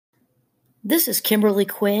This is Kimberly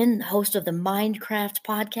Quinn, host of the Mindcraft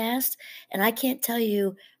podcast, and I can't tell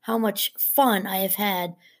you how much fun I have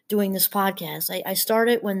had doing this podcast. I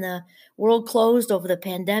started when the world closed over the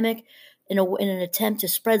pandemic in an attempt to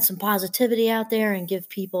spread some positivity out there and give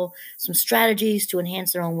people some strategies to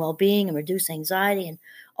enhance their own well-being and reduce anxiety and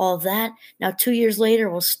all of that. Now, 2 years later,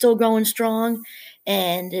 we're still going strong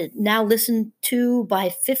and now listened to by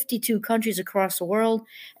 52 countries across the world.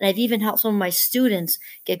 And I've even helped some of my students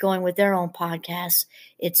get going with their own podcasts.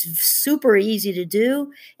 It's super easy to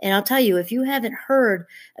do. And I'll tell you, if you haven't heard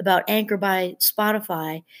about Anchor by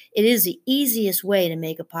Spotify, it is the easiest way to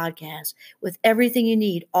make a podcast with everything you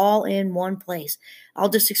need all in one place. I'll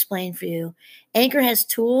just explain for you. Anchor has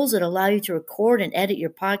tools that allow you to record and edit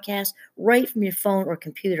your podcast right from your phone or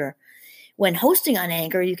computer. When hosting on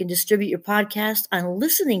Anchor, you can distribute your podcast on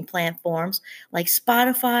listening platforms like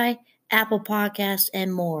Spotify, Apple Podcasts,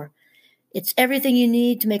 and more. It's everything you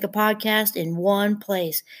need to make a podcast in one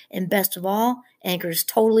place. And best of all, Anchor is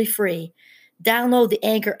totally free. Download the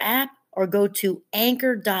Anchor app or go to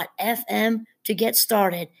anchor.fm to get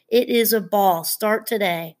started. It is a ball. Start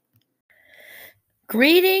today.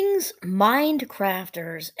 Greetings,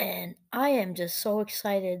 Mindcrafters, and I am just so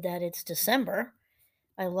excited that it's December.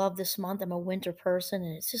 I love this month. I'm a winter person,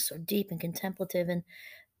 and it's just so deep and contemplative. And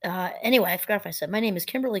anyway, I forgot if I said my name is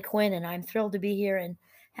Kimberly Quinn, and I'm thrilled to be here and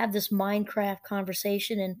have this Mindcraft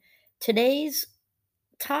conversation. And today's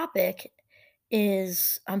topic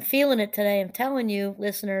is, I'm feeling it today. I'm telling you,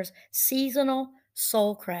 listeners, seasonal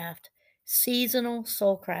soulcraft. Seasonal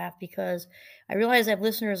soulcraft, because I realize I have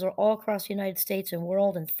listeners all across the United States and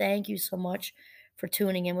world, and thank you so much for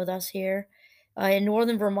tuning in with us here. In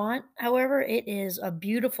northern Vermont, however, it is a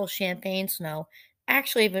beautiful champagne snow.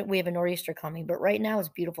 Actually, we have a nor'easter coming, but right now it's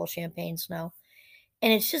beautiful champagne snow.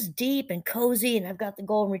 And it's just deep and cozy, and I've got the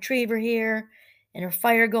golden retriever here and her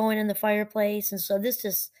fire going in the fireplace. And so this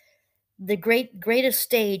is the greatest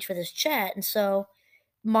stage for this chat. And so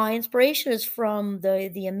my inspiration is from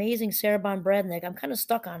the amazing Sarah Von Brednick. I'm kind of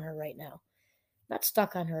stuck on her right now. Not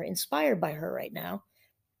stuck on her, inspired by her right now.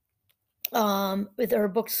 With her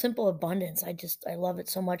book Simple Abundance. I love it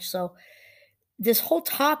so much. So this whole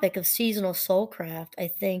topic of seasonal soulcraft, I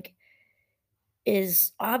think,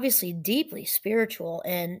 is obviously deeply spiritual.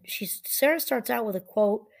 And Sarah starts out with a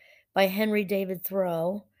quote by Henry David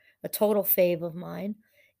Thoreau, a total fave of mine.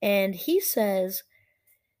 And he says,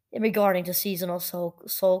 in regarding to seasonal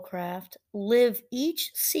soulcraft, live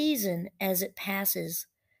each season as it passes.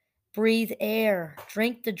 Breathe air,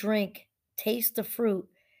 drink the drink, taste the fruit,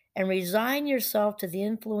 and resign yourself to the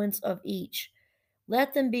influence of each.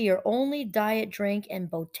 Let them be your only diet, drink,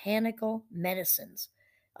 and botanical medicines.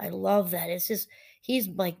 I love that. It's just, he's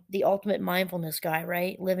like the ultimate mindfulness guy,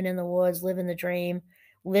 right? Living in the woods, living the dream,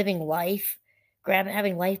 living life,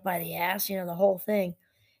 having life by the ass, the whole thing.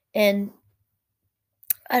 And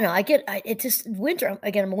I don't know, it just, winter,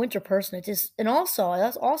 again, I'm a winter person. And also, I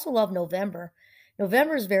also love November.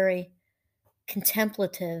 November is very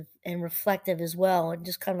contemplative and reflective as well, and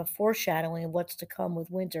just kind of a foreshadowing of what's to come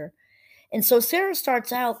with winter. And so Sarah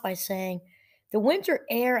starts out by saying, the winter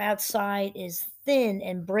air outside is thin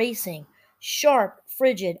and bracing, sharp,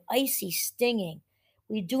 frigid, icy, stinging.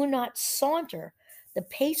 We do not saunter. The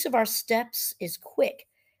pace of our steps is quick,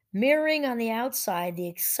 mirroring on the outside the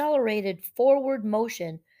accelerated forward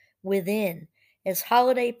motion within as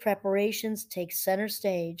holiday preparations take center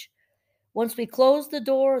stage. Once we close the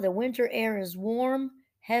door, the winter air is warm,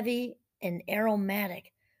 heavy, and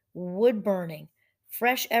aromatic, wood burning,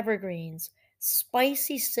 fresh evergreens,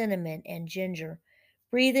 spicy cinnamon, and ginger.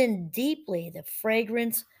 Breathe in deeply the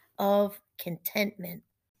fragrance of contentment.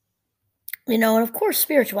 And of course,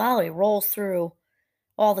 spirituality rolls through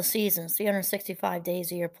all the seasons, 365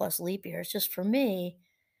 days a year plus leap year. It's just for me,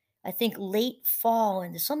 I think late fall,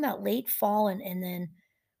 and there's something about late fall and then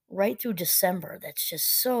right through December that's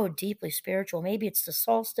just so deeply spiritual. Maybe it's the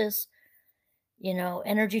solstice,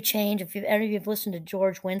 energy change. If any of you have listened to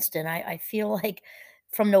George Winston, I feel like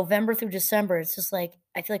from November through December, it's just like,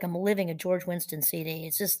 I feel like I'm living a George Winston CD.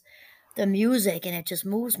 It's just the music, and it just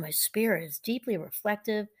moves my spirit. It's deeply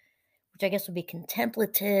reflective, which I guess would be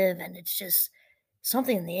contemplative, and it's just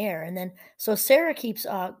something in the air. And then, so Sarah keeps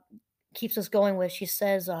us going with, she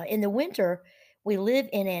says, in the winter, we live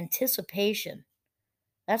in anticipation.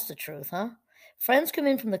 That's the truth, huh? Friends come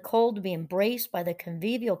in from the cold to be embraced by the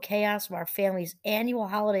convivial chaos of our family's annual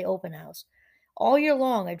holiday open house. All year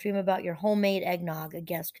long, I dream about your homemade eggnog, a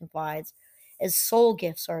guest confides, as soul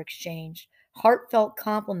gifts are exchanged, heartfelt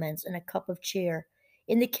compliments, and a cup of cheer.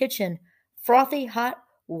 In the kitchen, frothy hot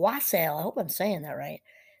wassail, I hope I'm saying that right,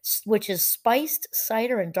 which is spiced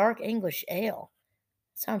cider and dark English ale.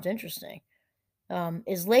 Sounds interesting.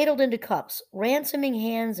 is ladled into cups, ransoming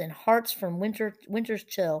hands and hearts from winter's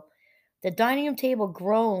chill. The dining room table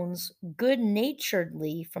groans good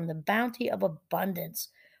naturedly from the bounty of abundance.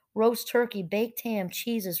 Roast turkey, baked ham,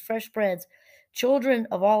 cheeses, fresh breads. Children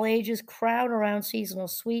of all ages crowd around seasonal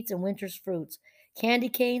sweets and winter's fruits, candy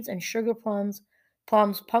canes and sugar plums,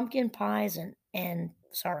 pumpkin pies and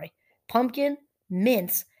sorry, pumpkin,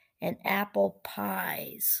 mince, and apple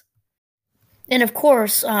pies. And of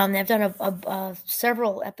course, I've done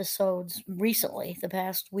several episodes recently, the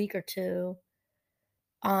past week or two,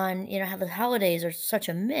 on how the holidays are such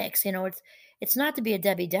a mix. It's not to be a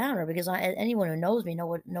Debbie Downer because anyone who knows me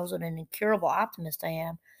knows what an incurable optimist I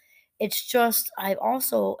am. It's just I'm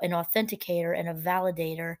also an authenticator and a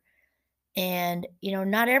validator, and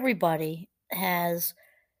not everybody has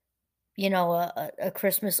a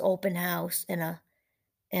Christmas open house and a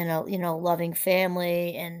loving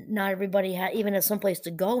family, and not everybody even has someplace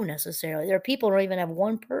to go necessarily. There are people who don't even have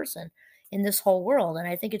one person in this whole world, and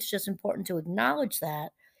I think it's just important to acknowledge that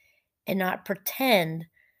and not pretend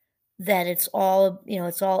that it's all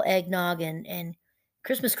eggnog and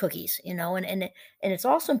Christmas cookies, and it's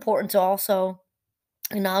also important to also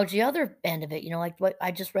acknowledge the other end of it, like what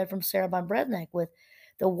I just read from Sarah von Brednek with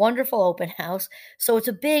the wonderful open house. So it's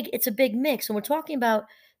a big mix, and we're talking about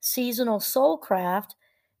seasonal soul craft,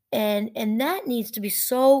 and that needs to be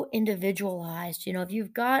so individualized. If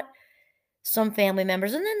you've got some family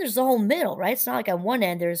members, and then there's the whole middle, right? It's not like on one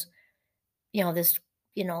end there's this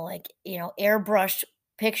like airbrushed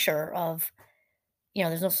picture of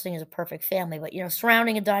there's no such thing as a perfect family, but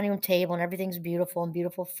surrounding a dining room table and everything's beautiful and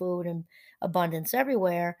beautiful food and abundance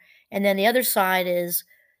everywhere. And then the other side is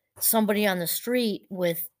somebody on the street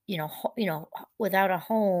with without a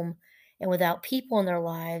home and without people in their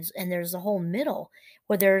lives, and there's a whole middle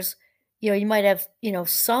where there's you might have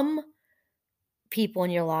some people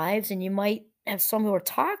in your lives, and you might have some who are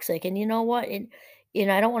toxic. And you know what, I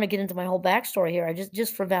don't want to get into my whole backstory here. I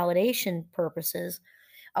just for validation purposes,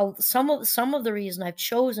 some of the reason I've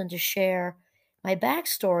chosen to share my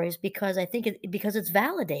backstory is because I think because it's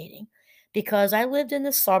validating. Because I lived in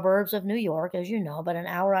the suburbs of New York, as you know, about an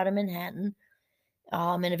hour out of Manhattan,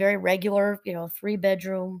 in a very regular,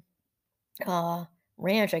 3-bedroom uh,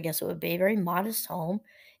 ranch, I guess it would be, very modest home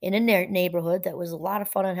in a neighborhood that was a lot of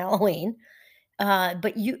fun on Halloween.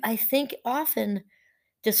 But I think often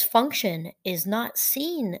dysfunction is not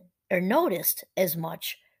seen or noticed as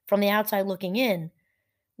much from the outside looking in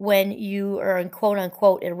when you are in quote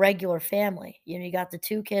unquote a regular family. You got the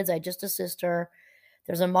two kids, I just a sister.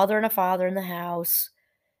 There's a mother and a father in the house,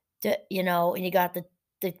 and you got the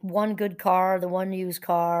one good car, the one used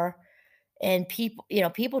car, and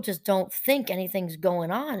people just don't think anything's going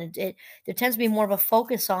on. There tends to be more of a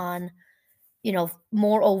focus on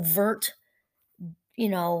more overt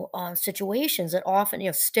situations that often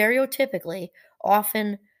stereotypically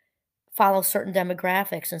often follow certain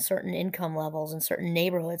demographics and certain income levels and certain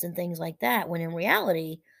neighborhoods and things like that. When in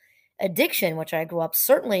reality, addiction, which I grew up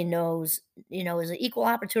certainly knows, is an equal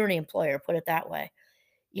opportunity employer, put it that way.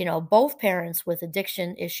 Both parents with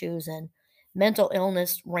addiction issues and mental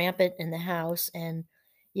illness rampant in the house. And,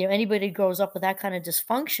 anybody who grows up with that kind of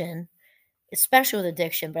dysfunction, especially with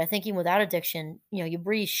addiction, but I think even without addiction, you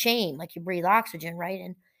breathe shame, like you breathe oxygen, right?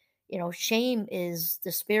 And, shame is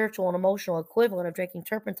the spiritual and emotional equivalent of drinking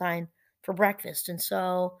turpentine for breakfast. And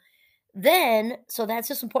so that's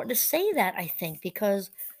just important to say that, I think,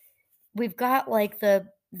 because we've got like I'm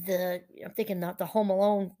thinking the Home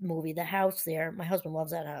Alone movie, the house there. My husband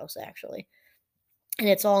loves that house actually. And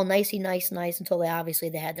it's all nicey nice until they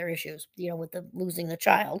had their issues, with the losing the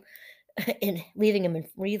child and leaving him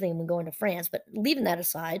and going to France. But leaving that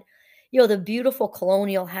aside, the beautiful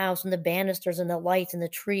colonial house and the banisters and the lights and the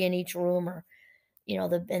tree in each room, or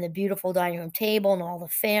the beautiful dining room table and all the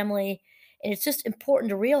family. And it's just important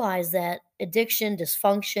to realize that addiction,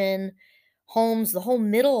 dysfunction, homes, the whole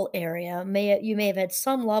middle area you may have had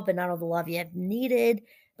some love, but not all the love you have needed.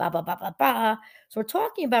 Ba ba ba ba ba. So we're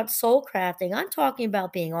talking about soul crafting. I'm talking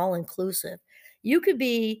about being all inclusive. You could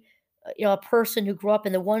be, a person who grew up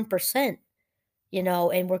in the 1%,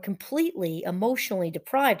 and were completely emotionally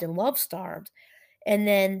deprived and love starved. And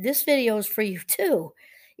then this video is for you too.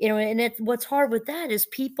 And what's hard with that is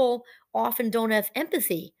people often don't have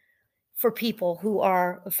empathy for people who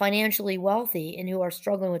are financially wealthy and who are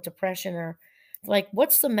struggling with depression, or like,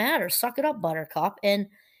 what's the matter? Suck it up, buttercup. And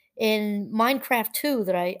in Minecraft 2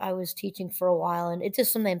 that I was teaching for a while, and it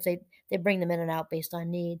just sometimes they bring them in and out based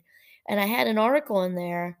on need. And I had an article in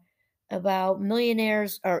there about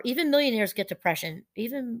millionaires, or even millionaires get depression,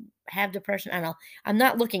 even have depression. I don't know. I'm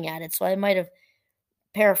not looking at it, so I might have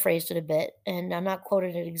paraphrased it a bit, and I'm not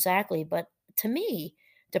quoting it exactly, but to me,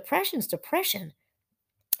 depression's depression.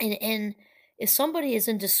 And if somebody is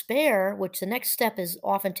in despair, which the next step is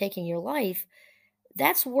often taking your life,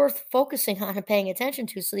 that's worth focusing on and paying attention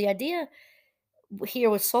to. So the idea here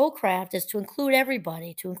with Soulcraft is to include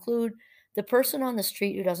everybody, to include the person on the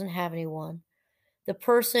street who doesn't have anyone, the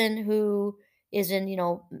person who is in,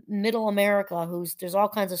 middle America, who's there's all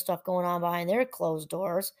kinds of stuff going on behind their closed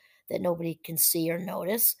doors that nobody can see or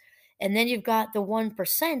notice. And then you've got the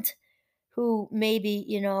 1% who maybe,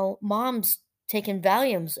 mom's taking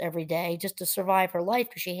Valiums every day just to survive her life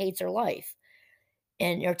because she hates her life,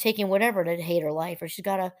 and or taking whatever to hate her life, or she's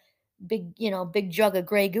got a big jug of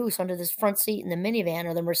Grey Goose under this front seat in the minivan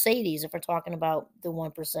or the Mercedes, if we're talking about the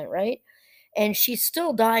 1%, right? And she's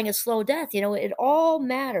still dying a slow death. It all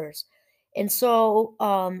matters. And so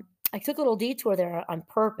I took a little detour there on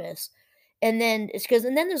purpose. And then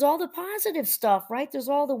there's all the positive stuff, right? There's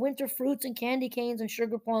all the winter fruits and candy canes and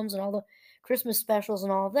sugar plums and all the Christmas specials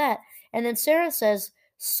and all of that. And then Sarah says,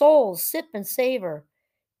 souls, sip and savor.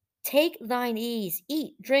 Take thine ease,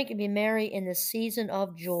 eat, drink, and be merry in the season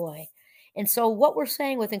of joy. And so, what we're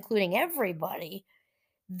saying with including everybody,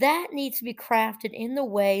 that needs to be crafted in the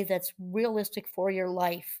way that's realistic for your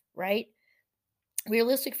life, right?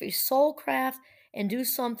 Realistic for your soul craft, and do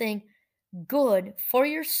something good for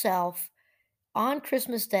yourself on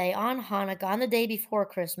Christmas Day, on Hanukkah, on the day before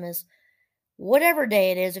Christmas, whatever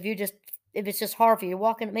day it is. If it's just hard for you, you're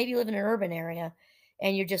walking, maybe you live in an urban area,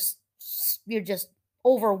 and you're just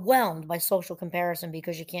overwhelmed by social comparison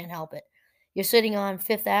because you can't help it. You're sitting on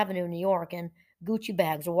Fifth Avenue, New York, and Gucci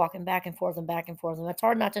bags are walking back and forth and back and forth, and it's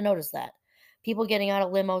hard not to notice that. People getting out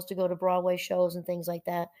of limos to go to Broadway shows and things like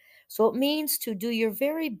that. So it means to do your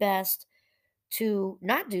very best to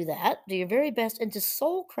not do that, do your very best, and to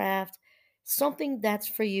soul craft something that's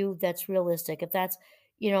for you, that's realistic. If that's,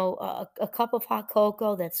 a cup of hot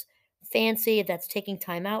cocoa that's fancy, if that's taking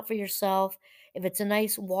time out for yourself, if it's a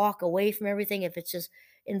nice walk away from everything, if it's just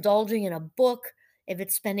indulging in a book, if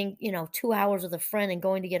it's spending, 2 hours with a friend and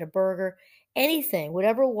going to get a burger, anything,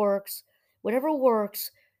 whatever works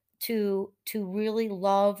to really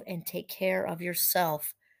love and take care of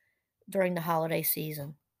yourself during the holiday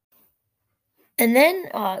season. And then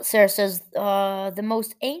Sarah says the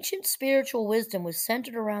most ancient spiritual wisdom was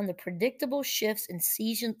centered around the predictable shifts in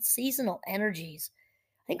seasonal energies.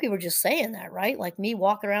 I think we were just saying that, right? Like me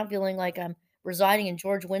walking around feeling like I'm residing in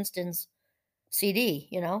George Winston's CD.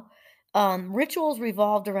 Rituals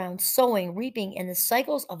revolved around sowing, reaping, and the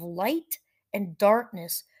cycles of light and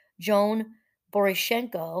darkness. Joan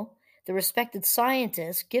Borysenko, the respected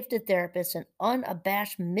scientist, gifted therapist, and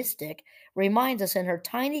unabashed mystic, reminds us in her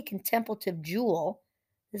tiny contemplative jewel,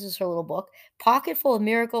 this is her little book, pocket full of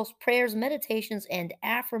miracles, prayers, meditations, and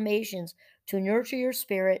affirmations to nurture your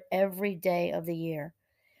spirit every day of the year.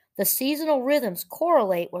 The seasonal rhythms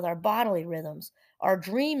correlate with our bodily rhythms. Our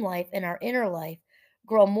dream life and our inner life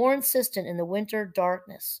grow more insistent in the winter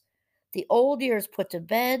darkness. The old year is put to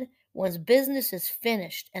bed, one's business is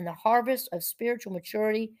finished, and the harvest of spiritual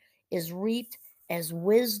maturity is reaped as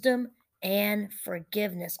wisdom and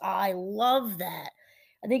forgiveness. I love that.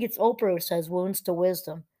 I think it's Oprah who says wounds to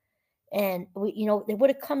wisdom. And what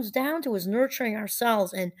it comes down to is nurturing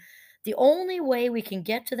ourselves. And the only way we can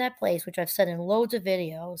get to that place, which I've said in loads of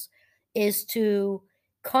videos, is to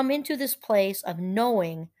come into this place of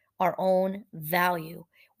knowing our own value.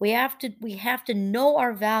 We have to know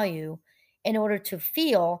our value in order to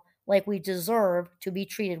feel like we deserve to be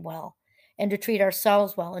treated well, and to treat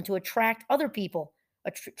ourselves well, and to attract other people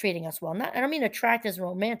treating us well. Not, I don't mean attract as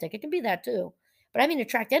romantic. It can be that too. But I mean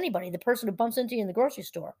attract anybody, the person who bumps into you in the grocery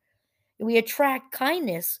store. We attract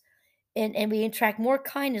kindness, and we attract more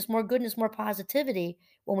kindness, more goodness, more positivity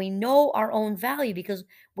when we know our own value, because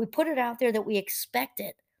we put it out there that we expect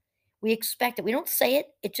it. We expect it. We don't say it.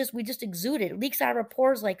 We just exude it. It leaks out of our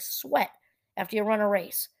pores like sweat after you run a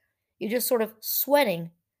race. You're just sort of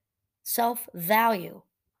sweating self-value.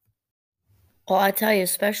 Well, I tell you,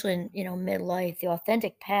 especially in, midlife, the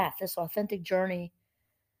authentic path, this authentic journey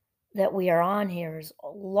that we are on here is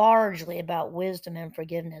largely about wisdom and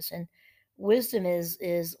forgiveness. And wisdom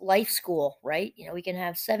is life school, right? We can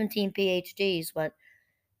have 17 PhDs, but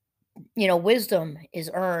wisdom is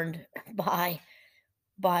earned by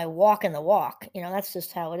walking the walk. That's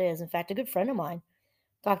just how it is. In fact, a good friend of mine,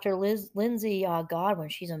 Dr. Lindsay Godwin,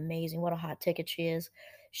 she's amazing. What a hot ticket she is.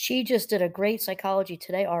 She just did a great Psychology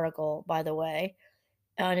Today article, by the way,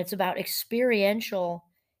 and it's about experiential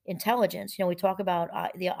intelligence. We talk about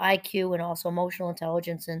the IQ and also emotional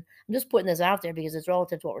intelligence, and I'm just putting this out there because it's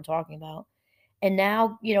relative to what we're talking about. And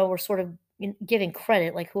now, we're sort of giving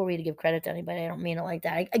credit. Like, who are we to give credit to anybody? I don't mean it like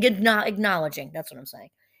that. I get not acknowledging. That's what I'm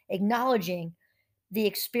saying. acknowledging the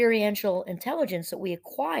experiential intelligence that we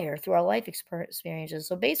acquire through our life experiences.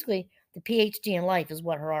 So basically, the PhD in life is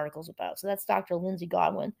what her article's about. So that's Dr. Lindsay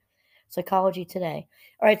Godwin, Psychology Today.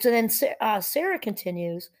 All right, so then Sarah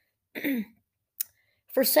continues.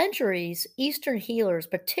 For centuries, Eastern healers,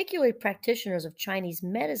 particularly practitioners of Chinese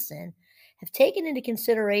medicine, have taken into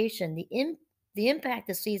consideration the impact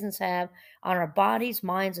the seasons have on our bodies,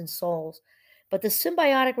 minds, and souls. But the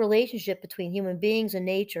symbiotic relationship between human beings and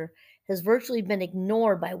nature has virtually been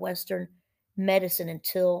ignored by Western medicine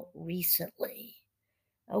until recently.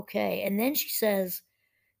 Okay, and then she says,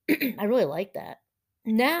 I really like that.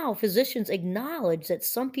 Now, physicians acknowledge that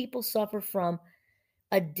some people suffer from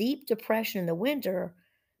a deep depression in the winter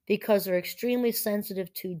because they're extremely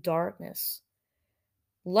sensitive to darkness.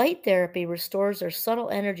 Light therapy restores their subtle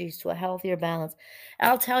energies to a healthier balance.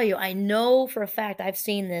 I'll tell you, I know for a fact I've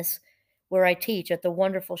seen this where I teach at the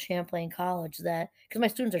wonderful Champlain College, that because my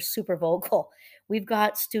students are super vocal. We've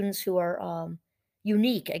got students who are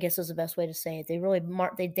unique, I guess is the best way to say it. They really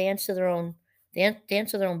they dance to their own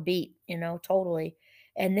dance to their own beat, totally.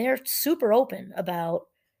 And they're super open about,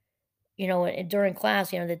 during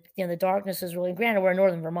class, the darkness is really, granted, we're in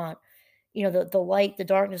Northern Vermont, the light, the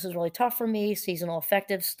darkness is really tough for me, seasonal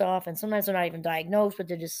affective stuff. And sometimes they're not even diagnosed, but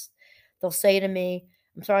they'll say to me,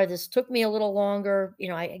 I'm sorry, this took me a little longer.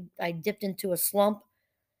 I dipped into a slump,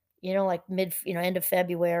 like end of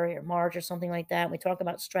February or March or something like that. And we talk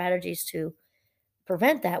about strategies to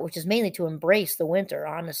prevent that, which is mainly to embrace the winter,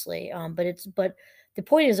 honestly. But the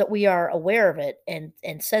point is that we are aware of it and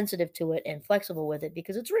sensitive to it and flexible with it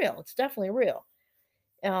because it's real. It's definitely real.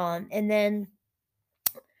 And then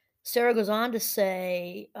Sarah goes on to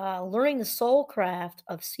say, learning the soul craft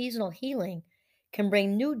of seasonal healing can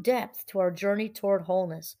bring new depth to our journey toward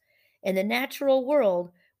wholeness. In the natural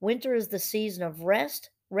world, winter is the season of rest,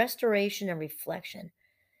 restoration, and reflection.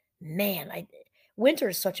 Man, Winter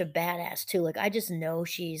is such a badass too. Like, I just know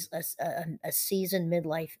she's a seasoned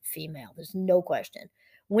midlife female. There's no question.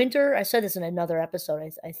 Winter, I said this in another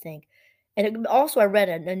episode, I think. And also, I read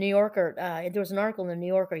a New Yorker. There was an article in the New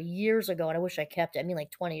Yorker years ago, and I wish I kept it. I mean,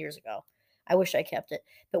 like 20 years ago. I wish I kept it.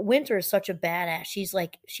 But Winter is such a badass.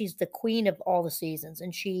 She's the queen of all the seasons,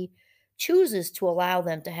 and she chooses to allow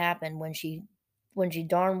them to happen when she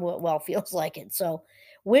darn well feels like it. So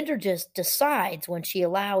Winter just decides when she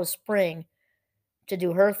allows spring to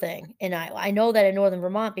do her thing. And I know that in Northern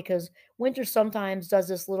Vermont because Winter sometimes does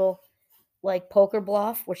this little like poker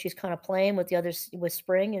bluff where she's kind of playing with with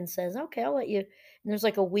spring and says, okay, I'll let you. And there's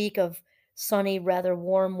like a week of sunny, rather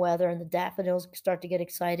warm weather, and the daffodils start to get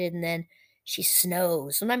excited. And then she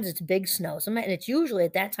snows. Sometimes it's big snow. Sometimes, and it's usually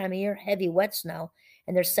at that time of year, heavy, wet snow.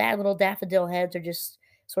 And their sad little daffodil heads are just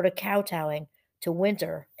sort of kowtowing to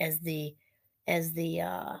Winter as the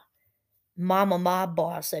mama mob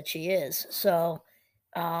boss that she is. So,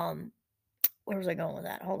 where was I going with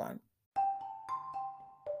that? Hold on.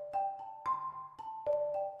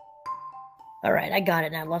 All right, I got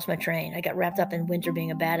it now. I lost my train. I got wrapped up in Winter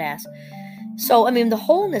being a badass. So, I mean, the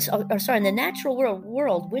wholeness, in the natural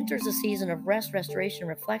world, winter's a season of rest, restoration,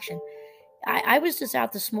 reflection. I was just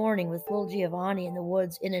out this morning with little Giovanni in the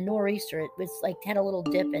woods in a nor'easter. It was like had a little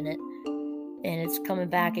dip in it, and it's coming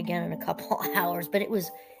back again in a couple of hours. But it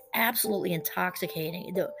was absolutely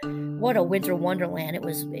intoxicating. What a winter wonderland! It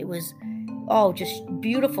was just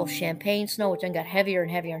beautiful champagne snow, which then got heavier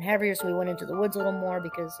and heavier and heavier. So we went into the woods a little more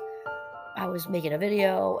because I was making a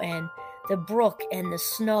video, and the brook and the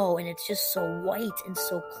snow, and it's just so white and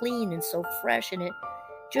so clean and so fresh, and it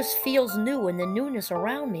just feels new. And the newness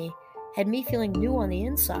around me had me feeling new on the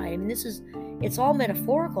inside. I mean, it's all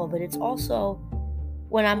metaphorical, but it's also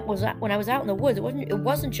when I was out in the woods, it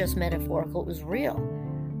wasn't just metaphorical, it was real.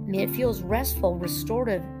 I mean, it feels restful,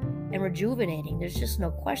 restorative, and rejuvenating. There's just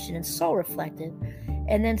no question. It's so reflective.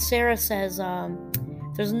 And then Sarah says,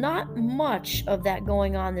 there's not much of that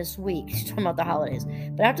going on this week. She's talking about the holidays.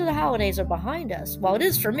 But after the holidays are behind us, well, it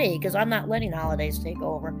is for me because I'm not letting the holidays take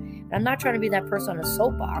over. And I'm not trying to be that person on a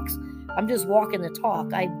soapbox. I'm just walking the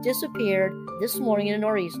talk. I disappeared this morning in a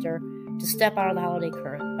nor'easter to step out of the holiday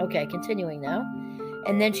current. Okay, continuing now.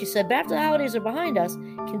 And then she said, but after the holidays are behind us,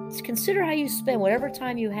 consider how you spend whatever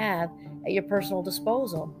time you have at your personal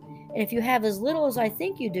disposal. And if you have as little as I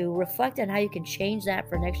think you do, reflect on how you can change that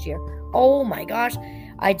for next year. Oh my gosh.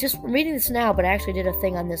 I'm reading this now, but I actually did a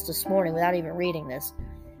thing on this morning without even reading this.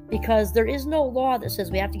 Because there is no law that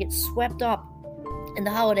says we have to get swept up in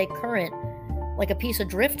the holiday current like a piece of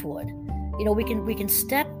driftwood. You know, we can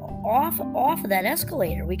step off of that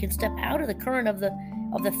escalator. We can step out of the current of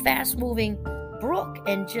the fast-moving brook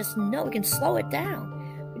and just know we can slow it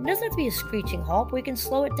down. It doesn't have to be a screeching halt. We can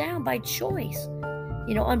slow it down by choice.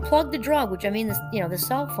 unplug the drug, which I mean, the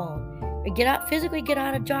cell phone. Or physically get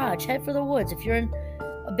out of Dodge, head for the woods. If you're in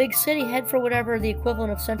a big city, head for whatever the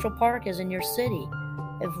equivalent of Central Park is in your city.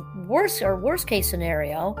 If worst case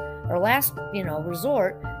scenario, or last,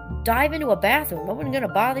 resort, dive into a bathroom. No one's going to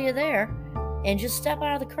bother you there, and just step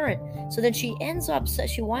out of the current. So then she winds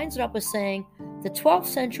it up with saying, the 12th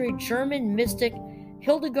century German mystic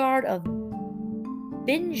Hildegard of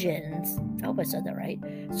Bingen, I hope I said that right,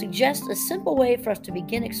 suggests a simple way for us to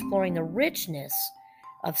begin exploring the richness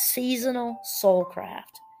of seasonal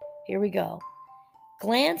soulcraft. Here we go.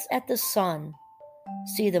 Glance at the sun,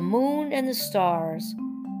 see the moon and the stars,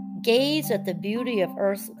 gaze at the beauty of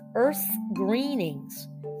earth greenings.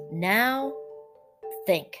 Now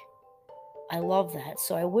think. I love that.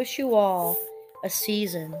 So I wish you all a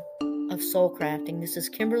season of soul crafting. This is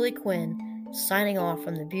Kimberly Quinn signing off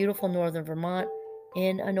from the beautiful northern Vermont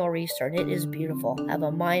in a nor'easter, and it is beautiful. Have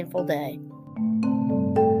a mindful day.